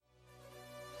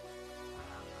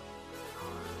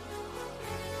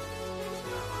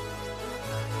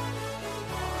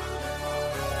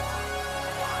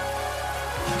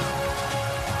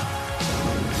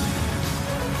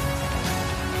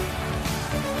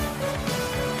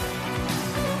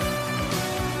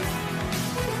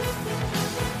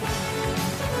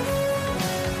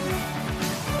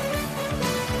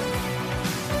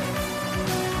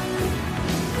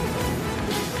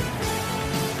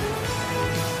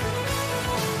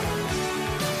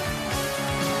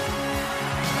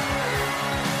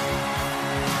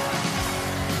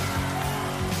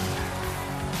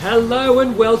Hello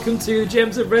and welcome to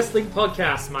Gems of Wrestling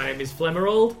podcast. My name is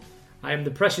Flemmerald. I am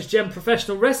the Precious Gem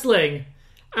Professional Wrestling.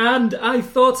 And I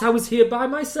thought I was here by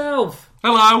myself.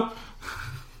 Hello.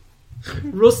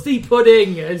 Rusty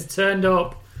Pudding has turned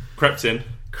up. Crept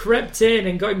in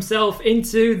and got himself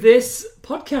into this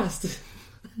podcast.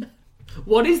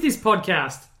 What is this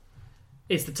podcast?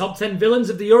 It's the top 10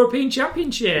 villains of the European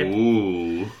Championship.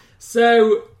 Ooh.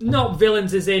 So, not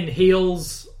villains as in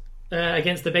heels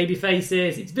against the baby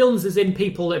faces. It's villains as in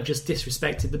people that have just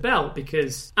disrespected the belt,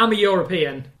 because I'm a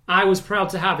European. I was proud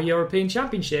to have a European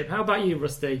Championship. How about you,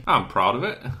 Rusty? I'm proud of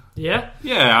it. Yeah?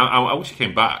 Yeah, I wish it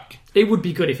came back. It would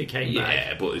be good if it came back.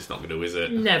 Yeah, but it's not going to, is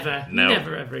it? Never. No.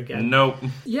 Never ever again. Nope.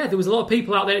 Yeah, there was a lot of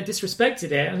people out there that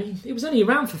disrespected it. I mean, it was only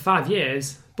around for 5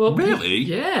 years. But Really?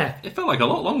 Yeah. It felt like a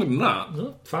lot longer than that.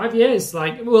 Well, 5 years.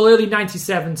 Early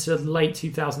 97 to late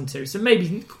 2002. So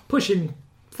maybe pushing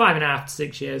 5.5 to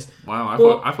 6 years. Wow, I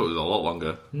But- thought it was a lot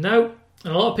longer. No.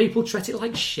 And a lot of people treat it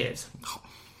like shit.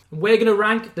 We're going to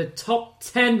rank the top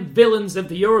 10 villains of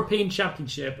the European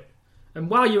Championship. And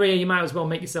while you're here, you might as well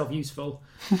make yourself useful.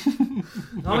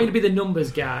 I'm going to be the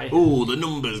numbers guy. Ooh, the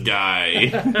numbers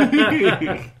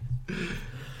guy.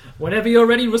 Whenever you're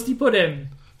ready, Rusty Pudding.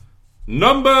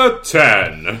 Number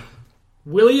 10.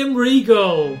 William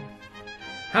Regal.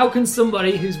 How can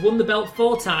somebody who's won the belt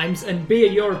 4 times and be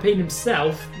a European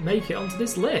himself make it onto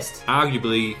this list?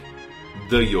 Arguably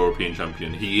the European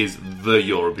champion. He is the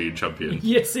European champion.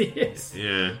 Yes, he is.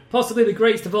 Yeah. Possibly the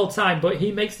greatest of all time, but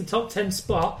he makes the top 10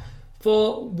 spot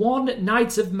for one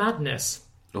Night of Madness.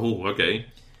 Oh, okay.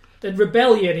 At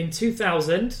Rebellion in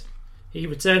 2000, he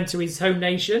returned to his home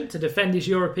nation to defend his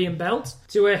European belt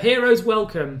to a hero's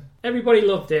welcome. Everybody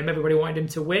loved him, everybody wanted him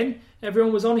to win,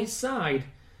 everyone was on his side.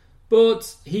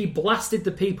 But he blasted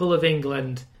the people of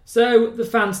England. So the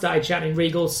fans started chanting,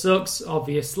 Regal sucks,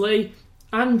 obviously,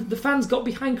 and the fans got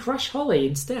behind Crash Holly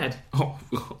instead. Oh,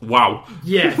 wow.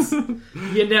 Yes,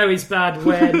 you know it's bad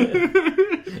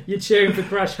when you're cheering for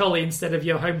Crash Holly instead of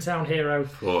your hometown hero.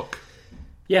 Fuck.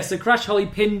 Yes, so Crash Holly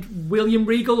pinned William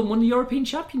Regal and won the European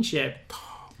Championship.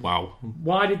 Wow.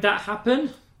 Why did that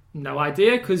happen? No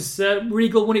idea, because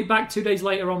Regal won it back 2 days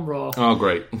later on Raw. Oh,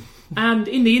 great. And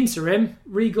in the interim,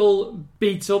 Regal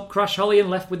beat up Crash Holly and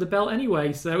left with the belt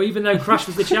anyway. So even though Crash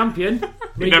was the champion,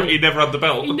 Regal, He never had the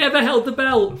belt. he never held the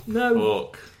belt. No.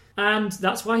 Fuck. And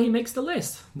that's why he makes the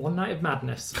list. One Night of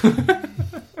Madness.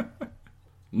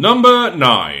 Number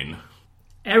 9.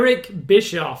 Eric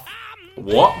Bischoff.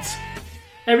 What?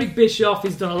 Eric Bischoff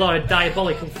has done a lot of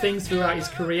diabolical things throughout his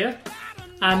career,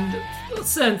 and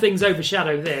certain things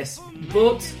overshadow this.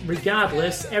 But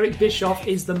regardless, Eric Bischoff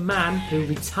is the man who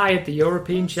retired the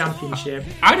European Championship.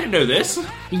 I didn't know this.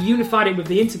 He unified it with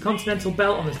the Intercontinental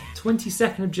belt on the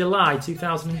 22nd of July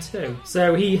 2002.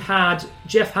 So he had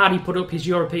Jeff Hardy put up his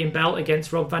European belt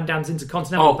against Rob Van Dam's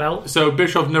Intercontinental belt. So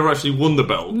Bischoff never actually won the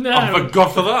belt? No. Oh, thank God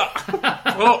for that.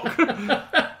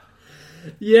 Fuck.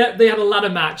 Yeah, they had a ladder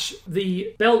match.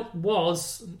 The belt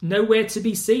was nowhere to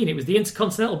be seen. It was the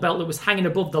Intercontinental belt that was hanging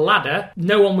above the ladder.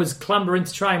 No one was clambering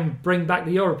to try and bring back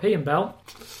the European belt.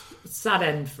 Sad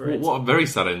end for it. What a very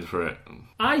sad end for it.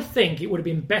 I think it would have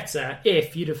been better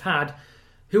if you'd have had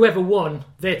whoever won,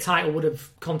 their title would have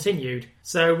continued.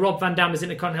 So Rob Van Dam is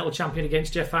Intercontinental Champion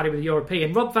against Jeff Hardy with the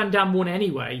European. Rob Van Dam won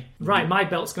anyway. Right, my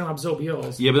belt's going to absorb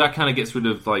yours. Yeah, but that kind of gets rid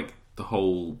of like the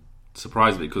whole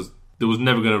surprise of it, because there was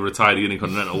never going to retire the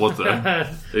Intercontinental, was there?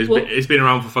 It's been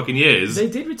around for fucking years. They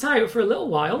did retire it for a little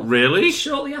while. Really?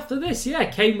 Shortly after this, yeah.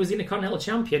 Kane was Intercontinental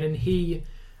Champion and he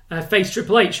faced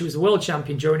Triple H, who was the World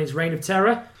Champion during his reign of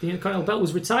terror. The Intercontinental belt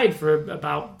was retired for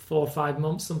about 4 or 5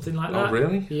 months, something like that. Oh,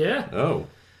 really? Yeah. Oh.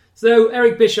 So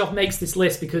Eric Bischoff makes this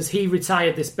list because he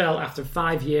retired this belt after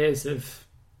 5 years of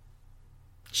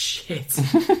shit.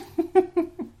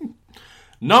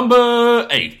 Number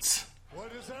 8.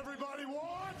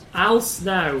 Al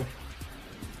Snow.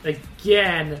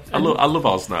 Again. I love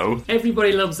Al Snow.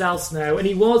 Everybody loves Al Snow, and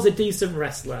he was a decent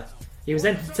wrestler. He was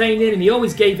entertaining, and he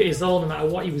always gave it his all no matter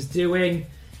what he was doing.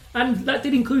 And that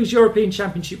did include his European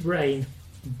Championship reign.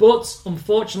 But,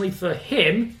 unfortunately for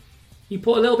him, he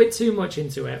put a little bit too much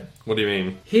into it. What do you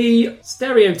mean? He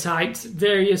stereotyped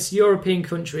various European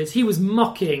countries. He was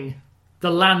mocking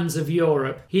the lands of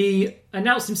Europe. He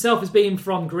announced himself as being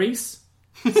from Greece.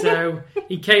 So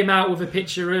he came out with a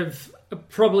picture of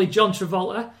probably John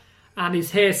Travolta and his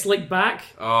hair slicked back.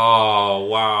 Oh,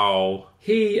 wow.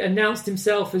 He announced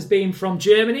himself as being from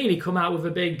Germany and he come out with a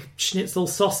big schnitzel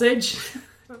sausage.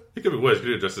 It could be worse. He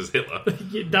could have dressed as Hitler.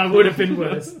 That would have been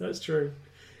worse. That's true.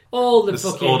 All the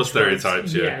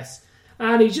stereotypes, yeah. Yes.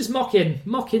 And he's just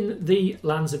mocking the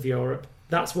lands of Europe.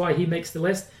 That's why he makes the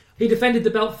list. He defended the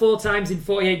belt 4 times in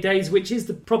 48 days, which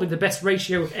is probably the best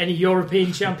ratio of any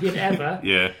European champion ever.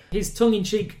 Yeah. His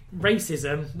tongue-in-cheek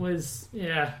racism was,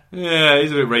 yeah. Yeah,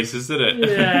 he's a bit racist, isn't it?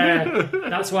 Yeah,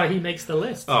 that's why he makes the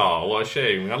list. Oh, what a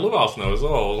shame. I love Arsenal as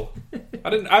well.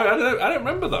 I don't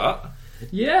remember that.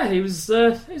 Yeah, it was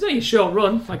only a short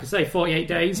run, like I say, 48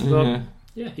 days, but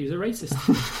yeah, he was a racist.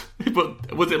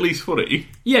 But was it at least funny?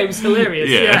 Yeah, it was hilarious.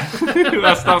 Yeah.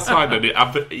 that's fine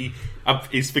then.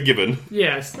 He's forgiven.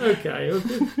 Yes,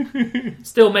 okay.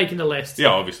 Still making the list. Yeah,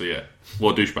 obviously, yeah.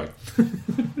 What a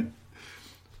douchebag.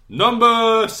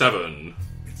 Number 7.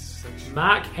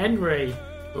 Mark Henry.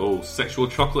 Oh, sexual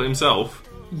chocolate himself.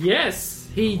 Yes,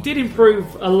 he did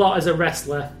improve a lot as a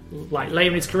wrestler. Like, later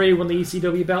in his career, he won the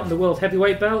ECW belt and the World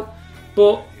Heavyweight belt.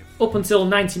 But up until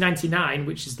 1999,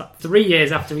 which is like 3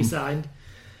 years after he signed,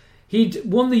 he'd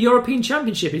won the European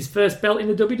Championship, his first belt in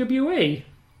the WWE.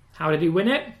 How did he win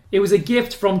it? It was a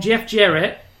gift from Jeff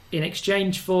Jarrett in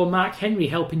exchange for Mark Henry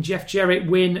helping Jeff Jarrett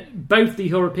win both the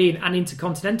European and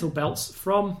Intercontinental belts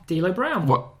from D'Lo Brown.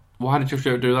 What? Why did Jeff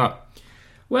Jarrett do that?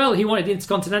 Well, he wanted the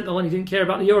Intercontinental and he didn't care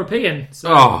about the European.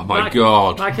 So oh, my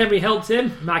God. Mark Henry helped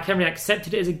him. Mark Henry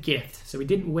accepted it as a gift, so he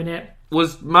didn't win it.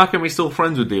 Was Mark Henry still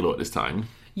friends with D'Lo at this time?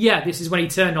 Yeah, this is when he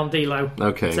turned on D'Lo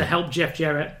to help Jeff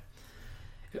Jarrett.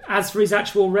 As for his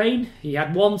actual reign, he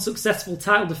had 1 successful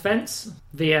title defence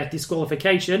via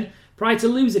disqualification prior to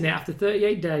losing it after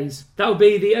 38 days. That would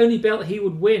be the only belt he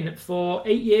would win for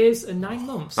 8 years and 9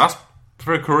 months. That's,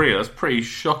 for a career, that's pretty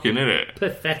shocking, isn't it?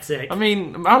 Pathetic. I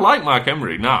mean, I like Mark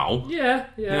Henry now. Yeah.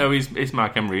 You know, it's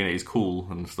Mark Henry and he's cool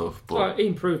and stuff. But he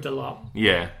improved a lot.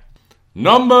 Yeah.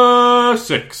 Number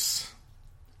 6.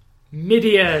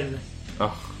 Mideon.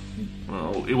 Ugh.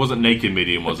 Well, it wasn't naked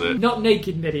Mideon, was it? Not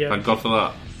naked Mideon. Thank God for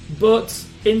that. But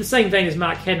in the same vein as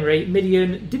Mark Henry,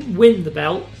 Mideon didn't win the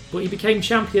belt, but he became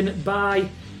champion by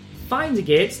finding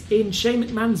it in Shane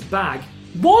McMahon's bag.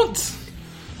 What?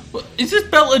 Is this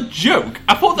belt a joke?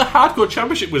 I thought the Hardcore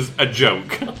Championship was a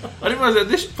joke. I didn't realise that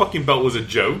this fucking belt was a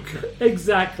joke.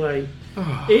 Exactly.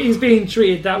 It is being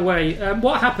treated that way.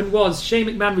 What happened was Shane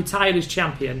McMahon retired as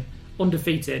champion,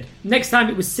 undefeated. Next time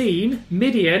it was seen,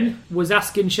 Mideon was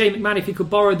asking Shane McMahon if he could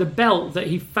borrow the belt that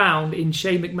he found in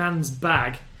Shane McMahon's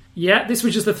bag. Yeah, this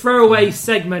was just a throwaway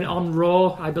segment on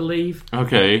Raw, I believe.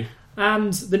 Okay.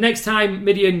 And the next time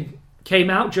Mideon came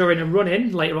out during a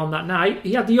run-in later on that night,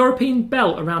 he had the European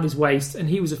belt around his waist and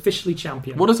he was officially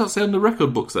champion. What does that say on the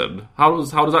record books then? How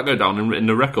does that go down in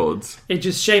the records? It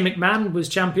just Shane McMahon was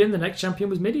champion, the next champion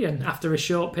was Mideon after a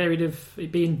short period of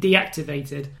it being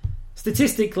deactivated.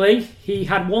 Statistically, he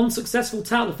had 1 successful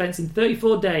title defence in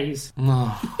 34 days.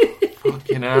 Oh,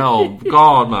 fucking hell.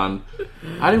 God, man.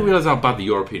 I didn't realise how bad the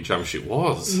European Championship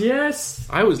was. Yes.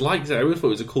 I always liked it. I always thought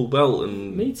it was a cool belt.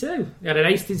 And me too. He had an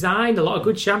ace design, a lot of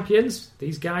good champions.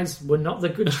 These guys were not the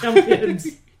good champions.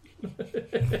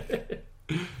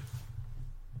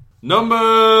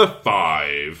 Number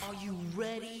 5. Are you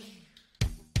ready?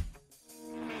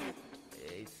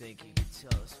 Hey, think you can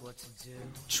tell us what to do?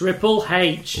 Triple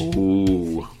H.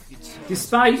 Ooh.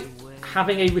 Despite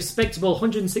having a respectable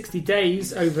 160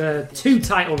 days over 2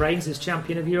 title reigns as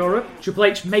champion of Europe, Triple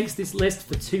H makes this list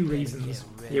for 2 reasons.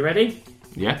 You ready?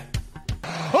 Yeah.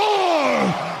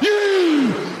 Are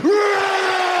you ready?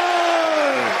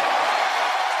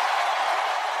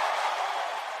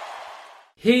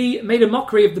 He made a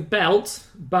mockery of the belt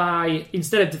by,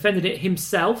 instead of defending it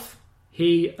himself,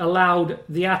 he allowed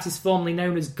the artist formerly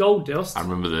known as Goldust I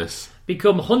remember this.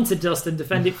 become Hunter Dust and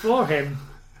defend it for him.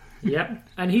 Yep,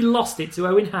 and he lost it to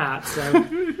Owen Hart, so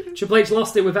Triple H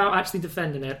lost it without actually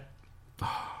defending it.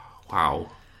 Wow.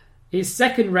 His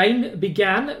second reign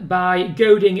began by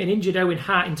goading an injured Owen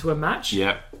Hart into a match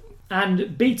Yeah.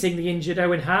 and beating the injured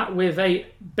Owen Hart with a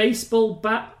baseball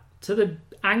bat to the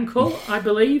ankle, I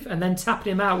believe, and then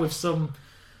tapping him out with some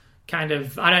kind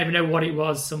of, I don't even know what it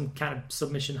was, some kind of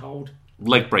submission hold.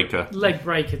 Leg breaker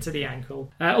To the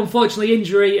ankle. Unfortunately,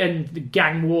 injury and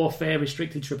gang warfare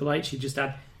restricted Triple H. He just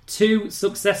had 2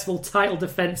 successful title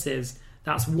defences.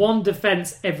 That's 1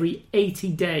 defence every 80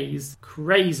 days.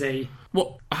 Crazy.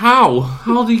 What? How?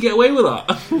 How do you get away with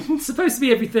that? It's supposed to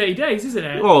be every 30 days, isn't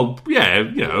it? Well, yeah,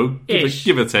 you know,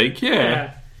 give or take,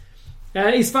 yeah.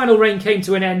 His final reign came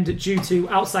to an end due to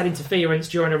outside interference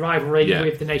during a rivalry Yeah.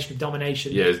 with the Nation of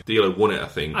Domination. Yeah, D'Lo won it, I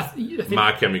think. I think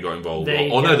Mark Henry got involved. There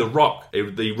you Oh, no, go.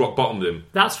 The Rock bottomed him.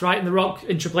 That's right, and The Rock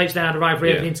and Triple H then had a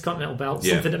rivalry Yeah. over the Intercontinental belt,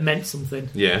 Yeah. something that meant something.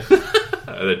 Yeah.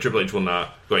 Then Triple H won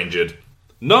that, got injured.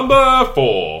 Number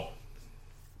 4.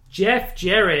 Jeff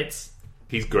Jarrett.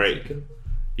 He's great.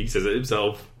 He says it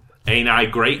himself. Ain't I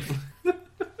great?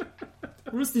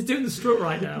 Rusty's doing the strut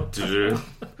right now.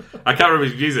 I can't remember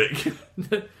his music.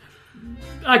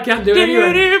 I can't do it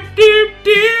anyway.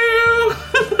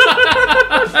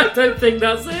 I don't think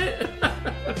that's it.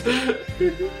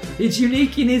 He's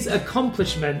unique in his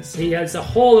accomplishments. He has a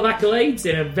haul of accolades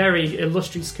in a very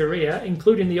illustrious career,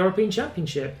 including the European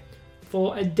Championship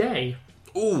for a day.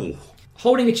 Ooh.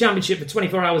 Holding a championship for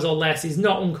 24 hours or less is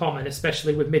not uncommon,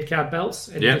 especially with mid-card belts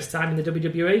at this time in the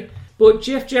WWE. But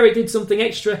Jeff Jarrett did something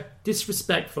extra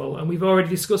disrespectful, and we've already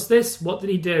discussed this. What did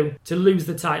he do to lose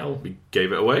the title? He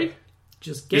gave it away?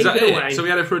 Just gave it away. So he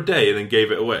had it for a day and then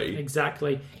gave it away?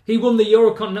 Exactly. He won the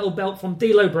Eurocontinental belt from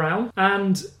D'Lo Brown,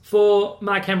 and for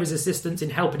Mark Henry's assistance in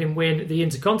helping him win the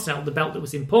Intercontinental, the belt that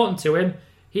was important to him,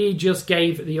 he just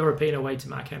gave the European away to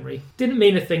Mark Henry. Didn't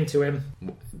mean a thing to him.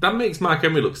 That makes Mark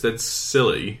Henry look dead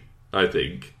silly, I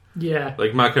think. Yeah.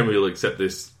 Like, Mark Henry will accept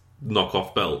this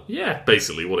knockoff belt. Yeah.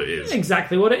 Basically what it is.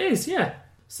 Exactly what it is, yeah.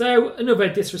 So, another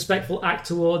disrespectful act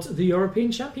towards the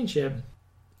European Championship.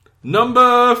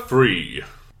 Number 3.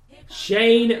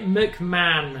 Shane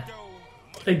McMahon.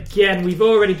 Again, we've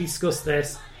already discussed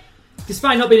this.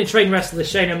 Despite not being a trained wrestler,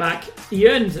 Shane O'Mac, he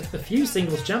earned a few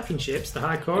singles championships, the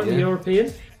Hardcore and the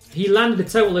European. He landed a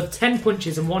total of 10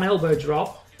 punches and 1 elbow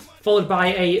drop, followed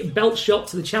by a belt shot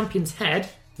to the champion's head,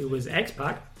 who was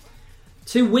X-Pac,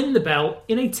 to win the belt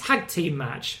in a tag team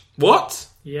match. What?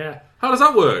 Yeah. How does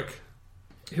that work?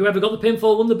 Whoever got the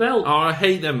pinfall won the belt. Oh, I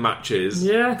hate them matches.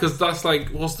 Yeah. Because that's like,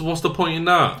 what's the point in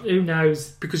that? Who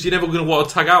knows? Because you're never going to want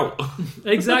to tag out.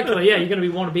 Exactly, yeah. You're going to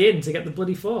want to be in to get the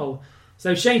bloody fall.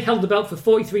 So Shane held the belt for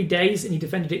 43 days and he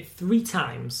defended it 3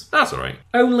 times. That's alright.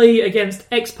 Only against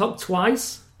X-Pac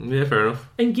twice. Yeah, fair enough.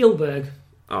 And Gilbert.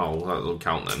 Oh, that doesn't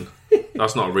count then.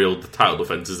 That's not a real title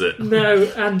defence, is it? No,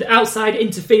 and outside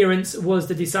interference was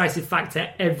the decisive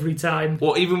factor every time.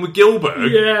 What, even with Gilbert?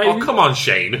 Yeah. Oh, come on,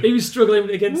 Shane. He was struggling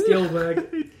against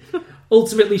Gilbert.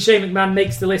 Ultimately, Shane McMahon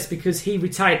makes the list because he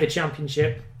retired the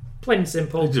championship. Plain and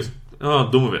simple. I'm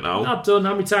done with it now. I'm done,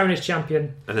 I'm retiring as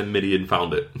champion. And then Midian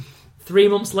found it. 3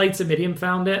 months later, Midian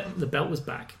found it, the belt was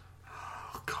back.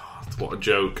 Oh, God, what a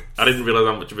joke. I didn't realise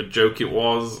how much of a joke it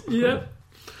was. Yep.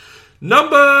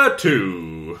 Number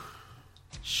 2.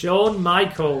 Shawn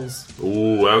Michaels.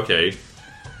 Ooh, okay.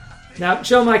 Now,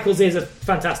 Shawn Michaels is a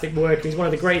fantastic worker. He's one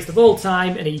of the greatest of all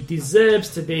time, and he deserves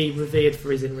to be revered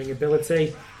for his in-ring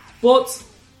ability. But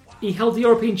he held the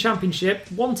European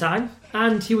Championship 1 time,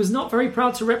 and he was not very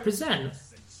proud to represent.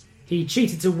 He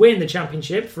cheated to win the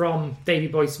championship from Davey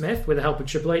Boy Smith with the help of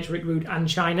Triple H, Rick Rude, and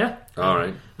Chyna.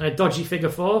 Alright. And a dodgy figure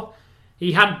 4.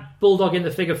 He had Bulldog in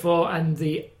the figure 4, and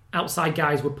the outside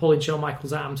guys were pulling Shawn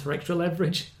Michaels' arms for extra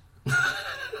leverage.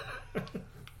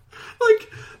 Like,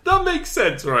 that makes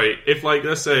sense, right? If, like,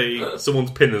 let's say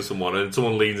someone's pinning someone and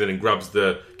someone leans in and grabs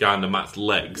the guy on the mat's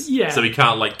legs, so he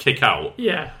can't, like, kick out.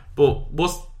 Yeah. But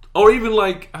or even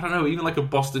like, I don't know, even like a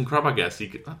Boston Crab, I guess you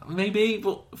could maybe.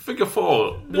 But figure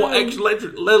 4, what extra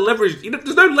leverage?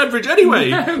 There's no leverage anyway.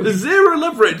 No. There's 0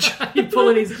 leverage.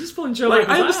 He's just pulling Shawn Like,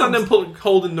 Michaels' I understand arms. them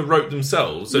holding the rope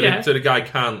themselves, so the guy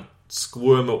can't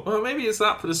squirm. Well, maybe it's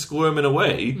that for the squirming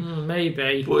away.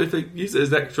 Maybe. But if they use it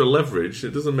as extra leverage,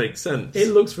 it doesn't make sense.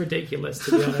 It looks ridiculous,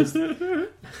 to be honest.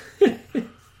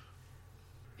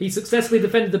 He successfully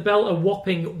defended the belt a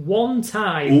whopping 1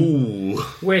 time. Ooh.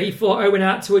 Where he fought Owen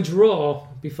Hart to a draw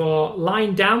before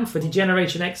lying down for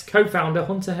Degeneration X co-founder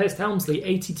Hunter Hearst Helmsley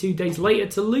 82 days later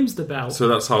to lose the belt. So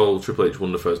that's how Triple H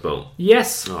won the first belt?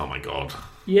 Yes. Oh my God.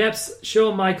 Yes,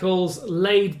 Shawn Michaels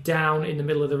laid down in the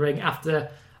middle of the ring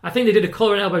after, I think they did a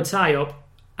collar and elbow tie-up,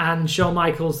 and Shawn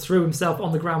Michaels threw himself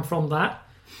on the ground from that.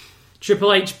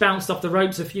 Triple H bounced off the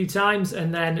ropes a few times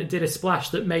and then did a splash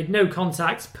that made no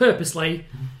contact purposely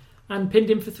and pinned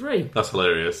him for 3. That's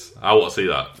hilarious. I want to see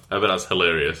that. I bet that's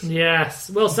hilarious. Yes.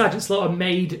 Well, Sergeant Slaughter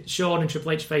made Shawn and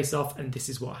Triple H face off, and this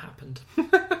is what happened.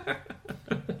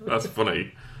 That's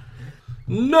funny.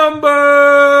 Number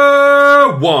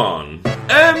 1.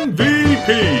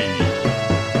 MVP.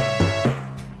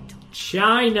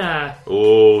 Chyna.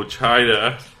 Oh,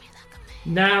 Chyna.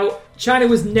 Now, Chyna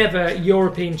was never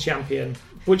European champion,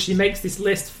 but she makes this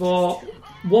list for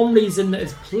one reason that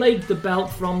has plagued the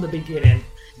belt from the beginning.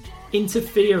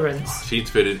 Interference. She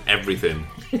interfered in everything.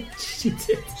 She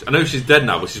did. I know she's dead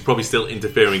now, but she's probably still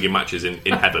interfering in matches in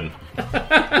heaven.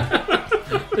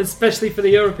 Especially for the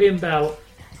European belt.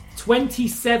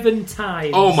 27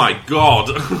 times. Oh my God.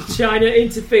 Chyna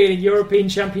interfered in European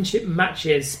Championship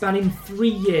matches spanning 3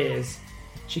 years.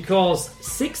 She caused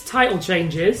 6 title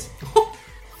changes.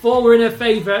 4 were in her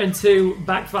favour and 2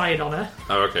 backfired on her.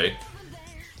 Oh, okay.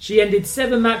 She ended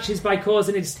 7 matches by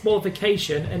causing a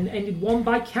disqualification and ended 1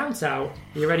 by countout.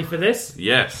 Are you ready for this?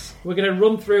 Yes. We're going to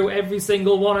run through every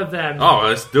single one of them. Oh,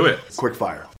 let's do it. Quick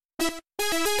fire.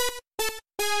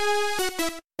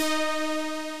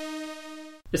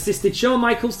 Assisted Shawn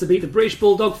Michaels to beat the British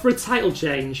Bulldog for a title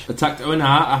change. Attacked Owen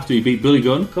Hart after he beat Billy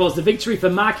Gunn. Caused the victory for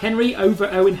Mark Henry over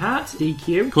Owen Hart,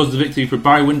 DQ. Caused the victory for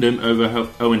Barry Windham over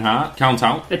Owen Hart, count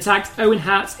out. Attacked Owen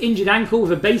Hart's injured ankle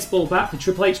with a baseball bat for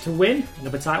Triple H to win,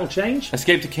 another title change.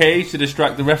 Escaped a cage to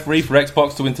distract the referee for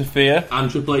Xbox to interfere.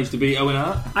 And Triple H to beat Owen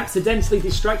Hart. Accidentally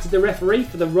distracted the referee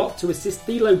for The Rock to assist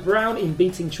D'Lo Brown in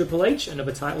beating Triple H,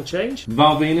 another title change.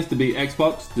 Val Venus to beat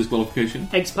Xbox, disqualification.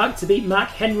 X-Pac to beat Mark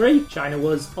Henry. China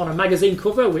was on a magazine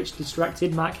cover which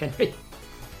distracted Mark Henry.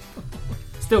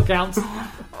 Still counts.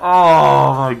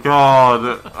 Oh my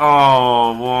god.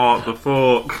 Oh, what the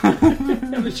fuck?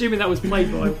 I'm assuming that was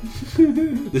Playboy.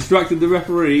 Distracted the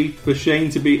referee for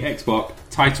Shane to beat X-Pac,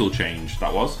 title change,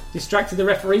 that was. Distracted the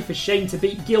referee for Shane to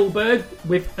beat Gilbert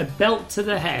with a belt to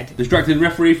the head. Distracted the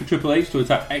referee for Triple H to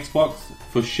attack Xbox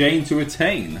for Shane to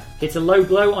retain. Hit a low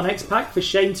blow on X-Pac for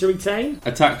Shane to retain.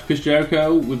 Attacked Chris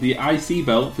Jericho with the IC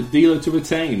belt for D'Lo to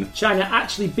retain. China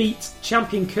actually beat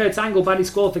champion Kurt Angle by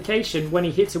disqualification when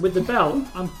he hit her with the belt.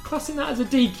 I'm classing that as a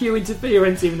DQ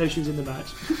interference even though she was in the match.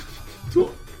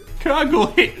 Can I go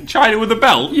hit China with a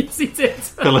belt? Yes, he did.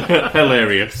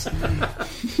 Hilarious. Angle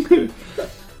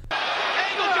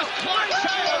just climbed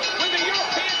China with the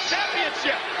European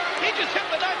Championship. He just hit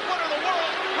the ninth wonder of the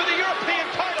world with the European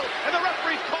title, and the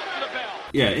referee's called for the bell.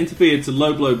 Yeah, interfered to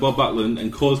low blow Bob Backlund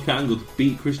and caused Kurt Angle to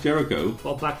beat Chris Jericho.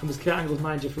 Bob Backlund was Kurt Angle's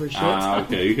manager for a short time.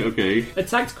 Okay.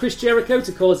 Attacked Chris Jericho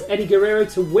to cause Eddie Guerrero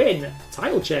to win.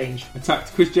 Title change.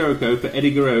 Attacked Chris Jericho for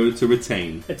Eddie Guerrero to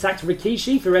retain. Attacked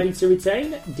Rikishi for Eddie to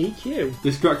retain. DQ.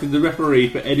 Distracted the referee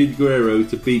for Eddie Guerrero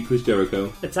to beat Chris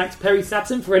Jericho. Attacked Perry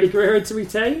Saturn for Eddie Guerrero to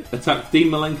retain. Attacked Dean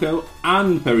Malenko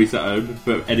and Perry Saturn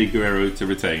for Eddie Guerrero to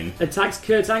retain. Attacked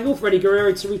Kurt Angle for Eddie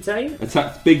Guerrero to retain.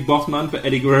 Attacked Big Boss Man for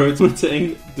Eddie Guerrero to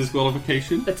retain.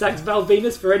 Disqualification. Attacked Val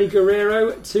Venus for Eddie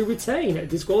Guerrero to retain.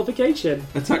 Disqualification.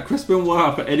 Attacked Chris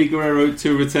Benoit for Eddie Guerrero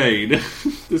to retain.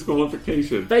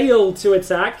 Disqualification. Failed to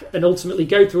attack and ultimately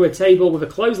go through a table with a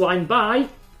clothesline by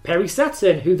Perry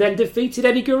Saturn, who then defeated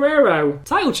Eddie Guerrero.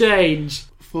 Title change.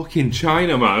 Fucking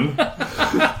China, man.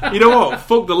 You know what?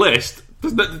 Fuck the list.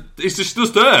 It's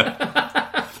just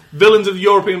there. Villains of the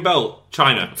European belt,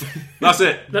 China. That's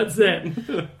it. That's it.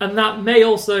 And that may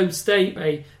also state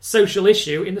a social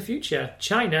issue in the future.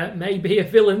 China may be a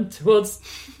villain towards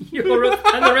Europe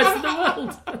and the rest of the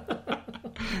world.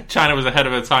 China was ahead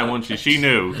of her time, wasn't she? She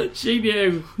knew. She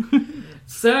knew.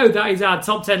 So that is our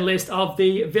top 10 list of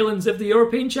the villains of the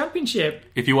European Championship.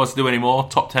 If you want to do any more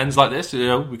top 10s like this,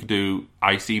 we could do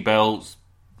IC belts,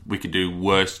 we could do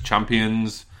worst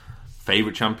champions,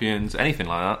 favourite champions, anything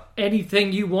like that.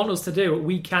 Anything you want us to do,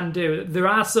 we can do. There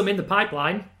are some in the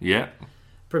pipeline. Yeah.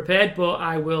 Prepared, but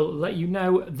I will let you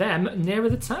know them nearer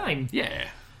the time. Yeah.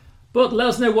 But let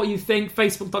us know what you think.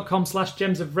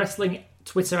 Facebook.com/Gems of Wrestling.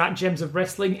 Twitter @Gems of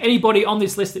Wrestling. Anybody on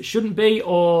this list that shouldn't be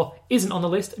or isn't on the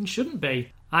list and shouldn't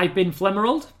be. I've been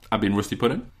Flemmerald. I've been Rusty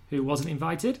Pudding. Who wasn't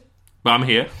invited. But I'm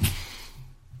here.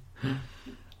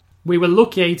 We were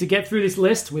lucky to get through this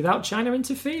list without China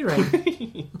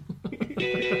interfering.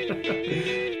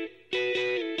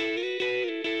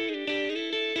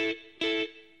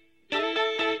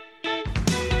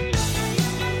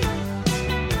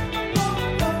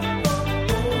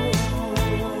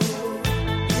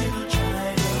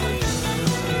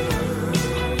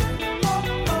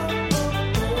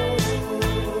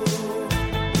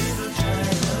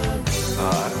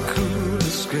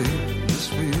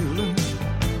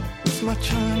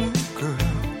 China girl,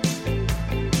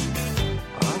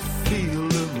 I feel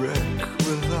a wreck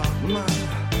without my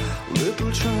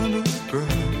little China girl.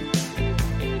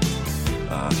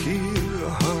 I hear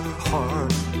her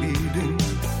heart beating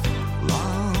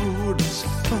loud as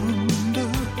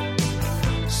thunder,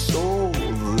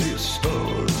 slowly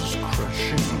stars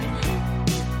crashing.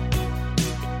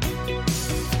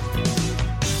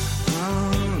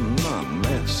 I'm a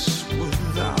mess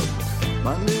without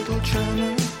my little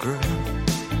China girl.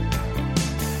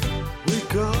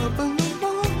 Wake up in the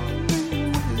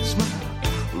morning, where's my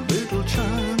little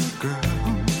China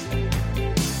girl?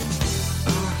 I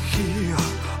hear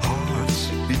hearts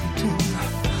beating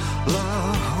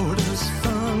loud as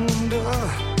thunder.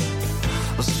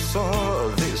 I saw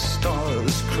these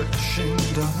stars crashing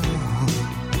down.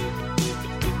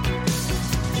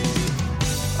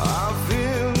 I've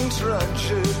been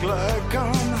tragic like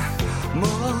I'm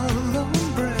Marlon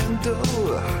Brando.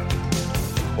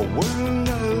 When I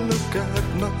look at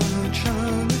my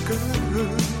China girl,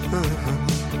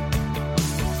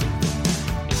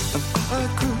 I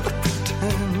could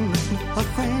pretend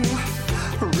nothing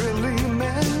really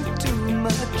meant too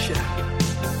much.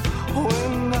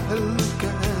 When I look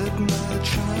at my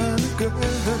China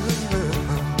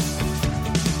girl,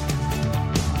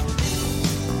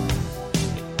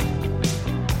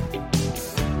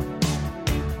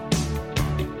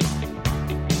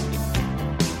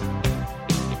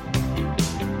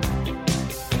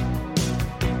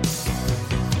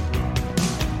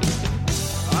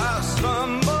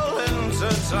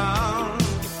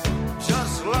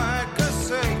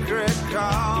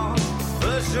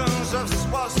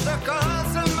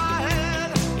 stickers in my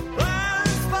head,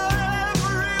 plans for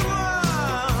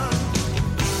everyone.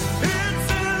 It's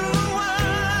in the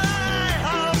way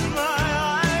of my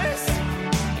eyes.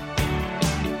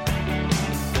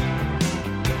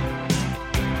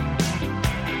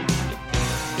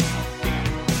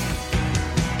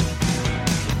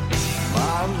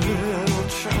 My little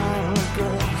China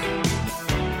girl,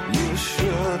 you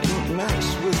shouldn't mess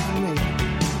with me.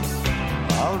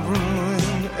 I'll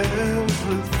ruin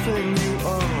everything you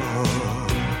are.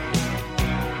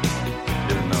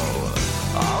 You know,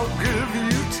 I'll give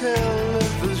you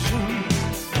television,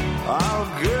 I'll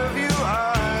give you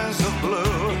eyes of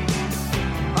blue,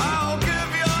 I'll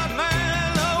give you a man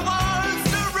who wants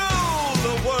to rule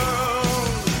the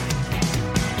world.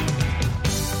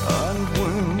 And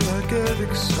when I get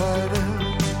excited,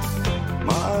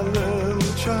 my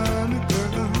little China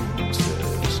girl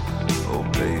says, oh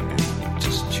baby,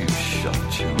 just you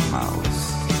shut your mouth.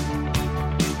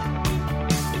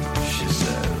 She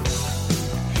says,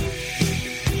 shh.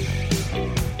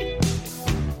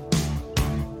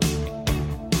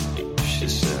 She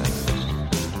says,